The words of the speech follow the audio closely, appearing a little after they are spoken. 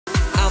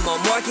a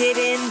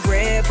marketing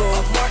rebel,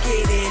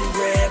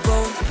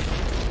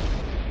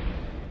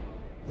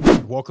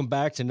 Welcome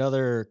back to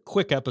another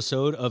quick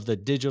episode of the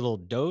Digital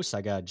Dose.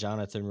 I got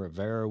Jonathan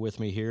Rivera with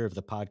me here of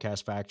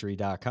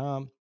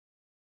thepodcastfactory.com.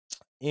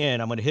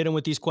 And I'm going to hit him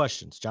with these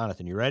questions.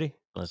 Jonathan, you ready?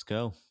 Let's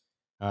go.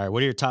 All right.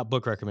 What are your top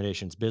book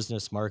recommendations?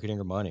 Business, marketing,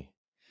 or money?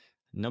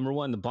 Number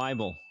one, the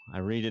Bible. I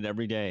read it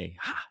every day.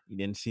 Ha, you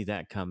didn't see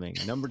that coming.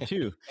 Number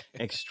two,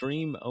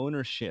 Extreme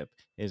Ownership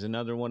is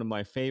another one of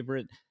my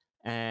favorite.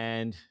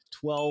 And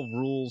 12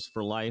 Rules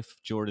for Life.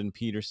 Jordan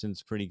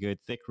Peterson's pretty good.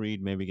 Thick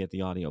read. Maybe get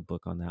the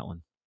audiobook on that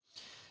one.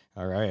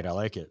 All right. I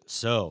like it.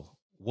 So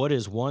what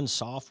is one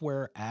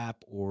software,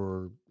 app,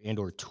 or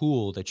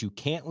tool that you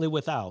can't live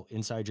without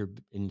inside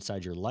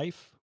your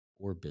life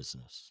or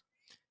business?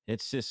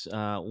 It's this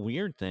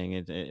weird thing.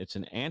 It's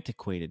an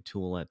antiquated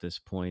tool at this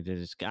point.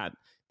 It's got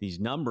these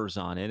numbers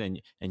on it,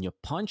 and you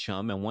punch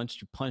them. And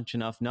once you punch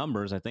enough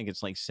numbers, I think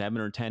it's like 7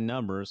 or 10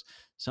 numbers,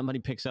 somebody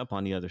picks up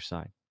on the other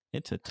side.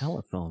 It's a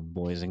telephone,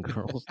 boys and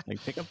girls.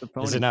 Like, pick up the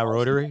phone. Is it not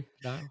rotary?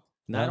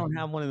 No, I don't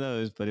have one of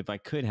those, but if I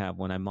could have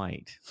one, I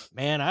might.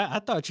 Man, I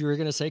thought you were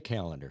going to say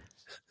calendar.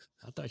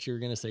 I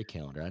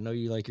know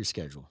you like your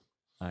schedule.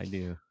 I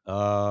do.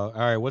 All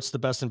right. What's the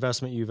best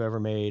investment you've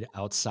ever made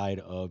outside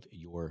of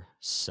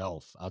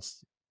yourself?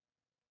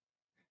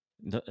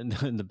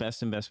 The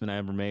best investment I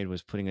ever made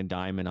was putting a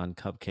diamond on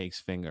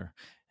Cupcake's finger,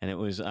 and it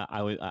was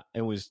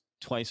it was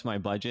twice my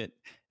budget,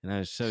 and I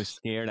was so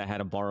scared I had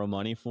to borrow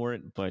money for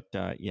it. But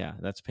yeah,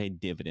 that's paid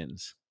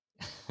dividends.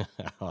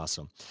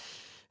 Awesome.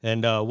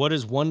 And what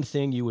is one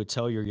thing you would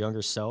tell your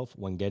younger self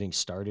when getting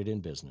started in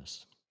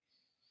business?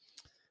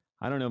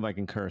 I don't know if I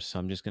can curse, so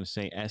I'm just going to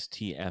say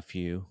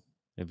STFU.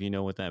 If you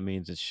know what that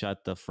means, it's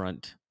shut the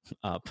front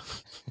up.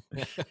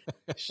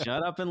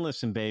 Shut up and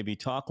listen, baby.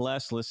 Talk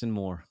less, listen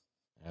more.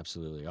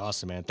 Absolutely.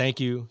 Awesome, man. Thank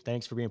you.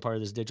 Thanks for being part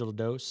of this Digital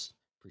Dose.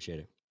 Appreciate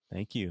it.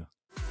 Thank you.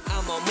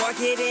 I'm a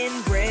marketing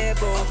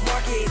rebel.